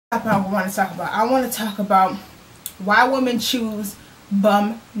I want to talk about. I want to talk about why women choose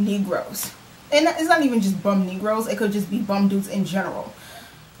bum Negroes. And it's not even just bum Negroes, it could just be bum dudes in general.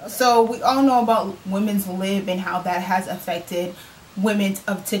 So we all know about women's lib and how that has affected women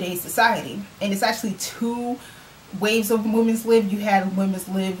of today's society. And it's actually two waves of women's lib. You had women's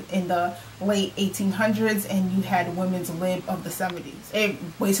lib in the late 1800s and you had women's lib of the 70s. And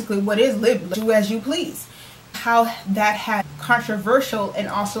basically what is lib? Do as you please. How that had controversial and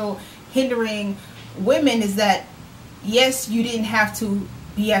also hindering women is that yes, you didn't have to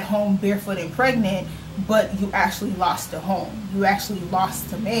be at home barefoot and pregnant, but you actually lost the home. You actually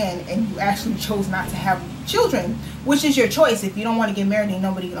lost the man, and you actually chose not to have children, which is your choice. If you don't want to get married, ain't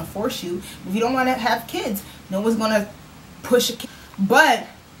nobody gonna force you. If you don't want to have kids, no one's gonna push a kid. But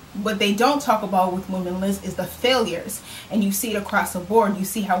what they don't talk about with women lists is the failures, and you see it across the board. You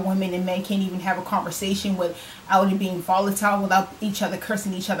see how women and men can't even have a conversation without it being volatile, without each other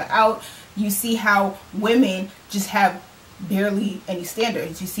cursing each other out. You see how women just have barely any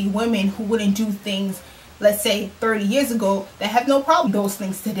standards. You see women who wouldn't do things, let's say 30 years ago, that have no problem with those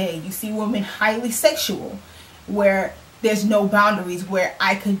things today. You see women highly sexual, where there's no boundaries, where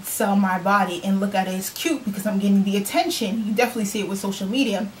I could sell my body and look at it as cute because I'm getting the attention. You definitely see it with social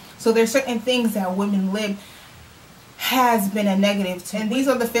media. So there's certain things that women lib has been a negative to. And these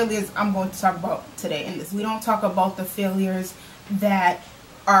are the failures I'm going to talk about today in this. We don't talk about the failures that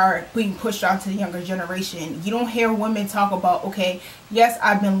are being pushed onto the younger generation. You don't hear women talk about, okay, yes,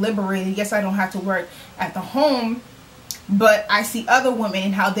 I've been liberated, yes, I don't have to work at the home, but I see other women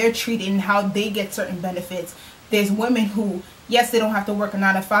and how they're treated and how they get certain benefits. There's women who, yes, they don't have to work a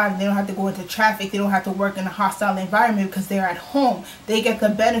 9 to 5, they don't have to go into traffic, they don't have to work in a hostile environment because they're at home. They get the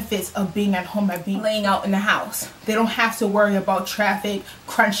benefits of being at home, and being laying out in the house. They don't have to worry about traffic,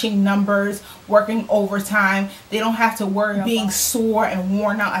 crunching numbers, working overtime. They don't have to worry about being sore and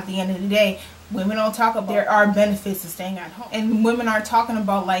worn out at the end of the day. Women don't talk about there are benefits to staying at home. And women are talking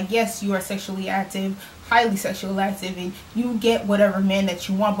about, like, yes, you are sexually active, highly sexually active, and you get whatever man that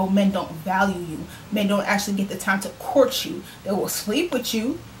you want, but men don't value you. Men don't actually get the time to court you. They will sleep with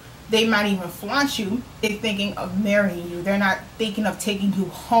you. They might even flaunt you. They're thinking of marrying you. They're not thinking of taking you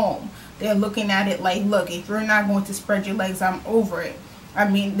home. They're looking at it like, look, if you're not going to spread your legs, I'm over it. I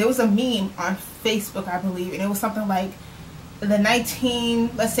mean, there was a meme on Facebook, I believe, and it was something like in the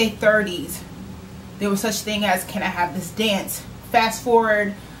let's say 30s, there was such thing as, can I have this dance? Fast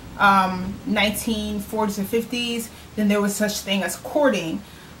forward 1940s or 50s, then there was such thing as courting.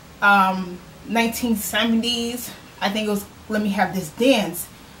 1970s, I think it was, let me have this dance.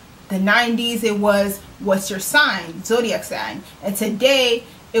 The 90s, it was, what's your sign? Zodiac sign. And today,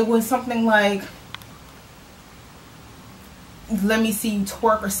 it was something like, let me see you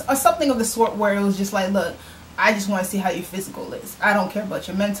twerk, or something of the sort, where it was just like, look, I just want to see how your physical is. I don't care about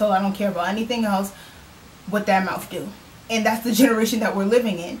your mental. I don't care about anything else. What that mouth do. And that's the generation that we're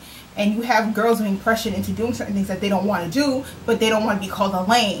living in. And you have girls being pressured into doing certain things that they don't want to do, but they don't want to be called a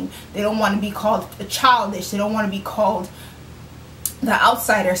lame. They don't want to be called childish. They don't want to be called the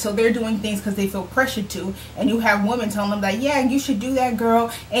outsider. So they're doing things because they feel pressured to. And you have women telling them that, yeah, you should do that,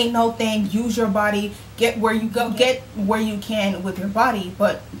 girl. Ain't no thing. Use your body. Get where you go. Get where you can with your body.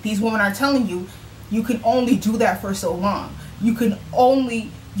 But these women are telling you, you can only do that for so long. You can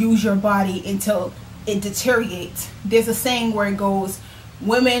only use your body until it deteriorates. There's a saying where it goes,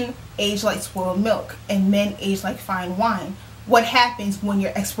 women age like spoiled milk and men age like fine wine. What happens when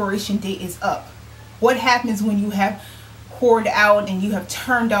your expiration date is up? What happens when you have poured out and you have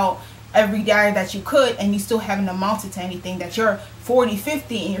turned out every dollar that you could and you still haven't amounted to anything, that you're 40,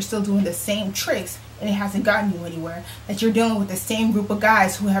 50 and you're still doing the same tricks and it hasn't gotten you anywhere, that you're dealing with the same group of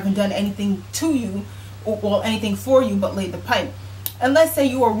guys who haven't done anything to you, or well, anything for you but laid the pipe. And let's say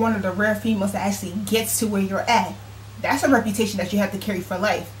you are one of the rare females that actually gets to where you're at. That's a reputation that you have to carry for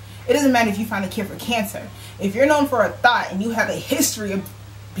life. It doesn't matter if you find a cure for cancer. If you're known for a thought and you have a history of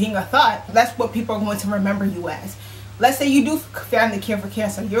being a thought, that's what people are going to remember you as. Let's say you do find the cure for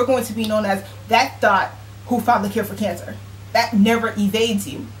cancer. You're going to be known as that thought who found the cure for cancer. That never evades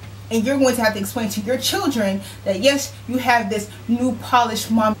you. And you're going to have to explain to your children that yes, you have this new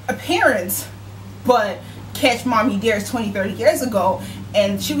polished mom appearance, but catch mommy dares 20, 30 years ago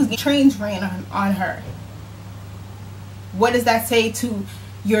and she was getting trains ran on her. What does that say to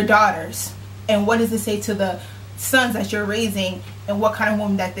your daughters? And what does it say to the sons that you're raising, and what kind of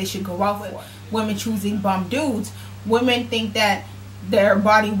woman that they should go out with? Women choosing bum dudes. Women think that their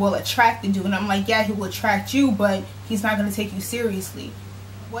body will attract the dude, and I'm like, yeah, he will attract you, but he's not going to take you seriously.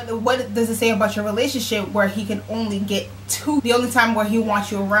 What does it say about your relationship where he can only get two? The only time where he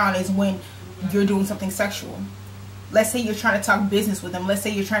wants you around is when you're doing something sexual. let's say you're trying to talk business with him, let's say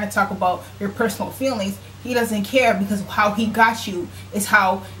you're trying to talk about your personal feelings, he doesn't care, because how he got you is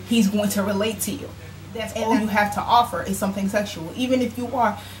how he's going to relate to you. That's all you have to offer is something sexual. Even if you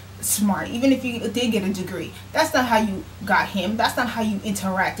are smart, even if you did get a degree, that's not how you got him. That's not how you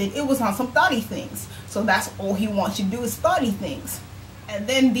interacted. It was on some thoughty things. So that's all he wants you to do is thoughty things. And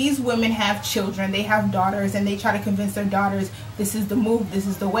then these women have children, they have daughters, and they try to convince their daughters this is the move, this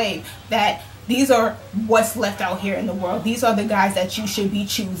is the wave, that these are what's left out here in the world. These are the guys that you should be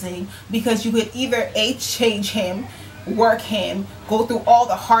choosing, because you could either A, change him, work him, go through all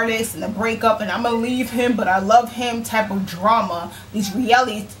the heartaches and the breakup, and I'm gonna leave him but I love him type of drama, these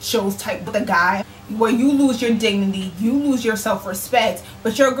reality shows type of the guy, where you lose your dignity, you lose your self-respect,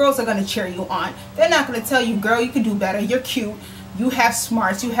 but your girls are gonna cheer you on. They're not gonna tell you, girl, you can do better, you're cute, you have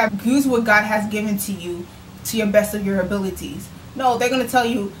smarts, you have use what God has given to you to your best of your abilities. No, they're gonna tell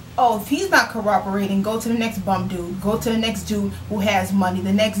you, oh, if he's not cooperating, go to the next bum dude, go to the next dude who has money,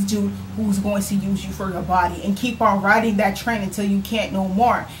 the next dude who's going to use you for your body, and keep on riding that train until you can't no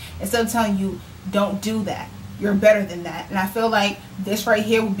more, instead of telling you, don't do that, you're better than that. And I feel like this right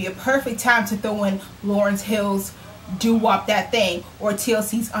here would be a perfect time to throw in Lawrence Hill's Do Wop That Thing or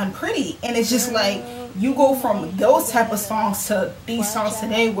TLC's Unpretty. And it's just like, you go from those type of songs to these songs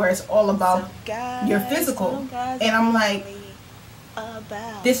today where it's all about your physical, and I'm like,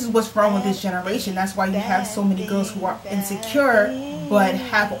 this is what's wrong with this generation. That's why you have so many girls who are insecure but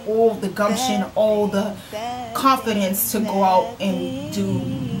have all the gumption, all the confidence to go out and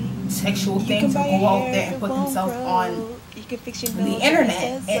do sexual things, or go out there and put themselves on the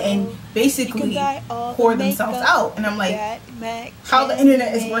internet and basically pour themselves out. And I'm like, how the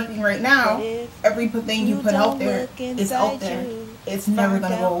internet is working right now, everything you put out there is out there. It's never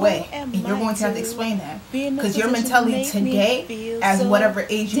going to go away, and you're going to have to explain that, because your mentality today, as whatever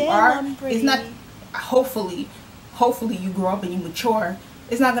age you are, is not, hopefully you grow up and you mature,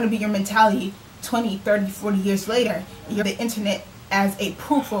 it's not going to be your mentality 20, 30, 40 years later. You're the internet as a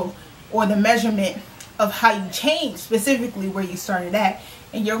proof of, or the measurement of how you change, specifically where you started at,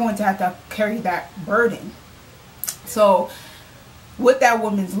 and you're going to have to carry that burden. So with that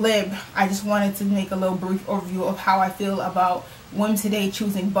woman's lib, I just wanted to make a little brief overview of how I feel about women today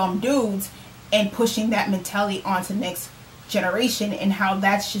choosing bum dudes and pushing that mentality onto the next generation, and how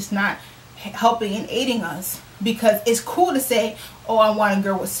that's just not helping and aiding us. Because it's cool to say, oh, I want a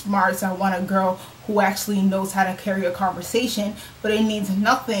girl with smarts, I want a girl who actually knows how to carry a conversation, but it means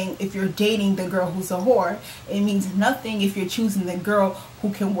nothing if you're dating the girl who's a whore. It means nothing if you're choosing the girl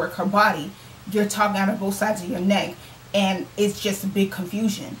who can work her body. You're talking out of both sides of your neck, and it's just a big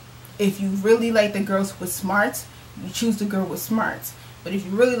confusion. If you really like the girls with smarts, you choose the girl with smarts. But if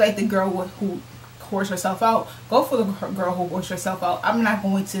you really like the girl who whores herself out, go for the girl who whores herself out. I'm not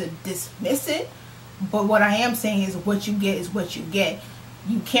going to dismiss it, but what I am saying is what you get is what you get.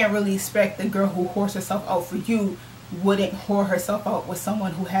 You can't really expect the girl who whores herself out for you wouldn't whore herself out with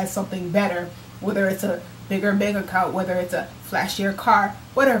someone who has something better, whether it's a bigger bank account, whether it's a flashier car,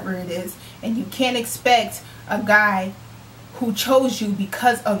 whatever it is. And you can't expect a guy who chose you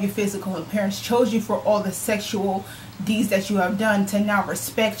because of your physical appearance, chose you for all the sexual deeds that you have done, to now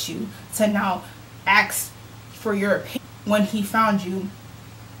respect you, to now ask for your opinion. When he found you,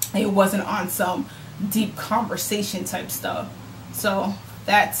 it wasn't on some deep conversation type stuff. So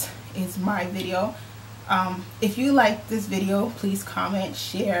that is my video. If you like this video, please comment,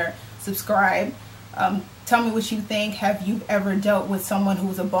 share, subscribe. Tell me what you think. Have you ever dealt with someone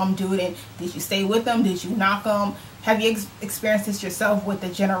who's a bum dude, and did you stay with them? Did you knock them? Have you experienced this yourself with the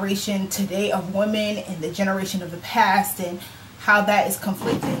generation today of women and the generation of the past, and how that is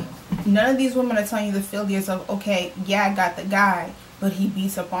conflicting? None of these women are telling you the failures of, okay, yeah, I got the guy, but he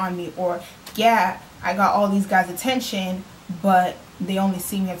beats up on me, or yeah, I got all these guys' attention, but they only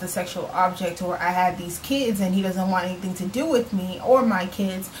see me as a sexual object, or I had these kids and he doesn't want anything to do with me or my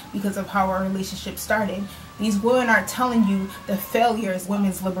kids because of how our relationship started. These women aren't telling you the failures,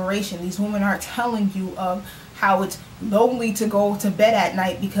 women's liberation. These women aren't telling you of how it's lonely to go to bed at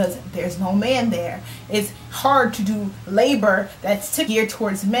night because there's no man there. It's hard to do labor that's geared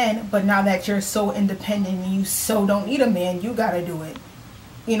towards men, but now that you're so independent and you so don't need a man, you gotta do it.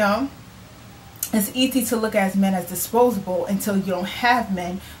 You know? It's easy to look at men as disposable until you don't have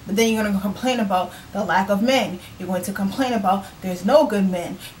men, but then you're going to complain about the lack of men. You're going to complain about there's no good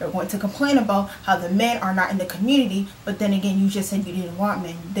men. You're going to complain about how the men are not in the community, but then again, you just said you didn't want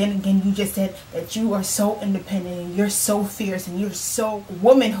men. Then again, you just said that you are so independent and you're so fierce and you're so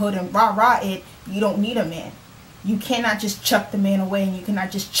womanhood and rah-rah it, you don't need a man. You cannot just chuck the man away, and you cannot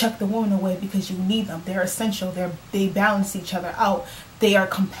just chuck the woman away because you need them. They're essential. They balance each other out. They are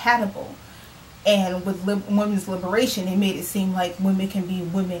compatible. And with women's liberation, it made it seem like women can be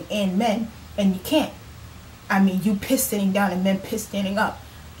women and men, and you can't. I mean, you piss sitting down and men piss standing up.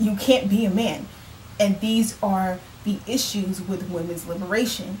 You can't be a man. And these are the issues with women's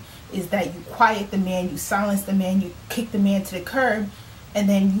liberation, is that you quiet the man, you silence the man, you kick the man to the curb, and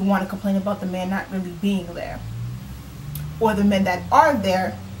then you want to complain about the man not really being there. Or the men that are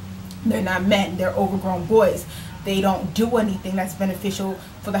there, they're not men, they're overgrown boys. They don't do anything that's beneficial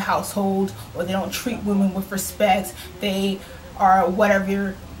for the household, or they don't treat women with respect. They are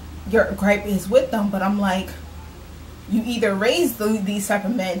whatever your gripe is with them. But I'm like, you either raise these type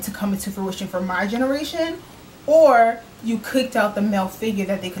of men to come into fruition for my generation, or you kicked out the male figure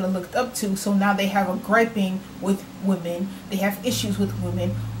that they could have looked up to, so now they have a griping with women, they have issues with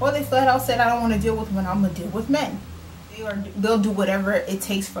women, or they flat out said, I don't want to deal with women, I'm going to deal with men. They'll do whatever it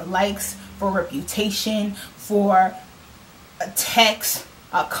takes for likes, for reputation, for a text,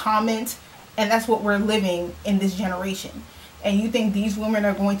 a comment, and that's what we're living in this generation. And you think these women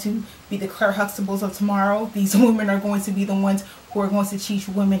are going to be the Claire Huxtables of tomorrow? These women are going to be the ones who are going to teach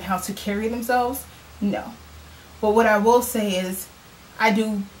women how to carry themselves? No. But what I will say is, I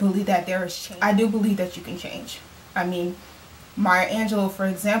do believe that there is change. I do believe that you can change. I mean, Maya Angelou, for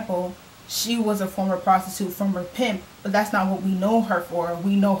example, she was a former prostitute, former pimp, but that's not what we know her for.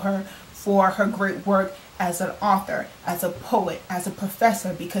 We know her for her great work as an author, as a poet, as a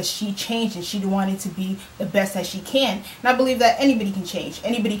professor, because she changed and she wanted to be the best that she can. And I believe that anybody can change.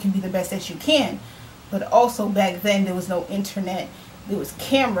 Anybody can be the best that you can. But also back then there was no internet. There was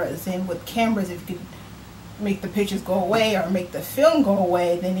cameras, and with cameras, if you could make the pictures go away or make the film go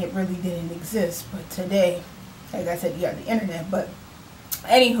away, then it really didn't exist. But today, like I said, you have the internet. But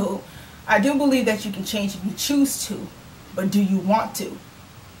anywho, I do believe that you can change if you choose to, but do you want to?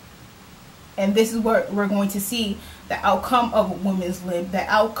 And this is what we're going to see, the outcome of women's lib, the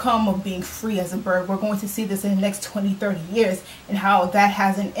outcome of being free as a bird. We're going to see this in the next 20, 30 years, and how that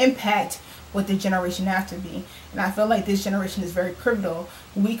has an impact with the generation after me. And I feel like this generation is very pivotal.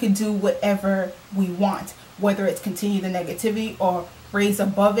 We could do whatever we want, whether it's continue the negativity or raise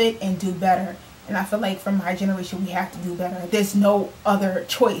above it and do better. And I feel like for my generation, we have to do better. There's no other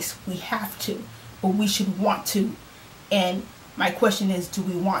choice. We have to, but we should want to. And my question is, do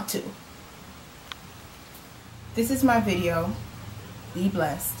we want to? This is my video. Be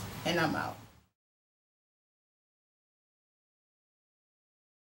blessed, and I'm out.